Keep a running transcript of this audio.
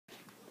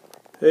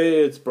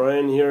Hey, it's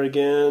Brian here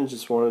again.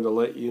 Just wanted to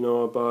let you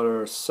know about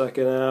our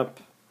second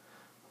app.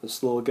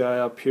 This little guy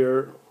up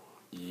here.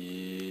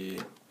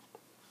 Yeah.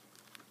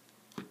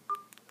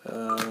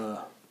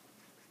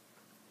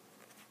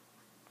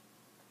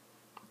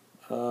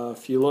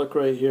 If you look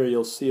right here,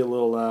 you'll see a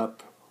little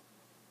app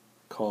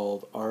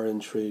called RN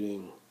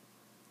Trading.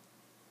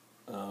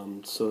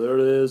 So there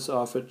it is,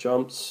 off it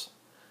jumps.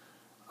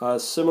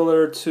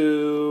 Similar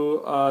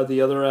to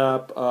the other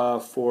app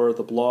for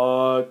the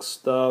blog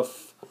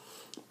stuff.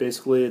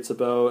 Basically, it's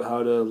about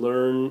how to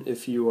learn,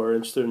 if you are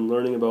interested in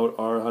learning about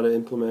R, how to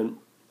implement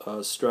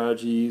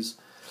strategies,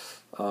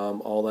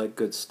 all that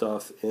good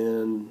stuff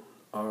in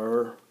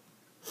R.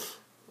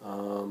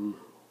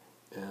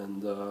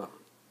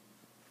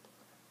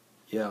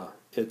 Yeah,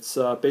 it's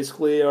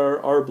basically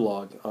our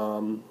blog,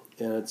 and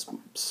it's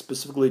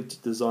specifically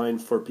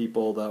designed for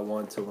people that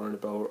want to learn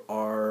about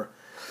R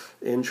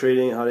in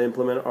trading, how to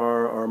implement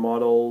our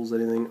models,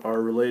 anything R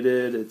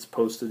related. It's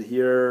posted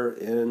here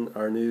in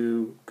our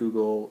new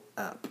Google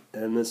app,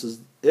 and this is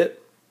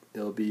it.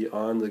 It'll be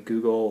on the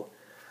Google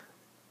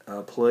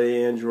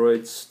Play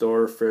Android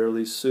store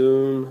fairly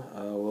soon.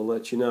 We'll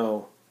let you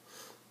know.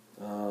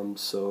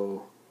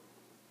 So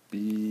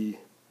be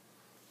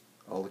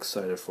all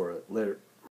excited for it. Later.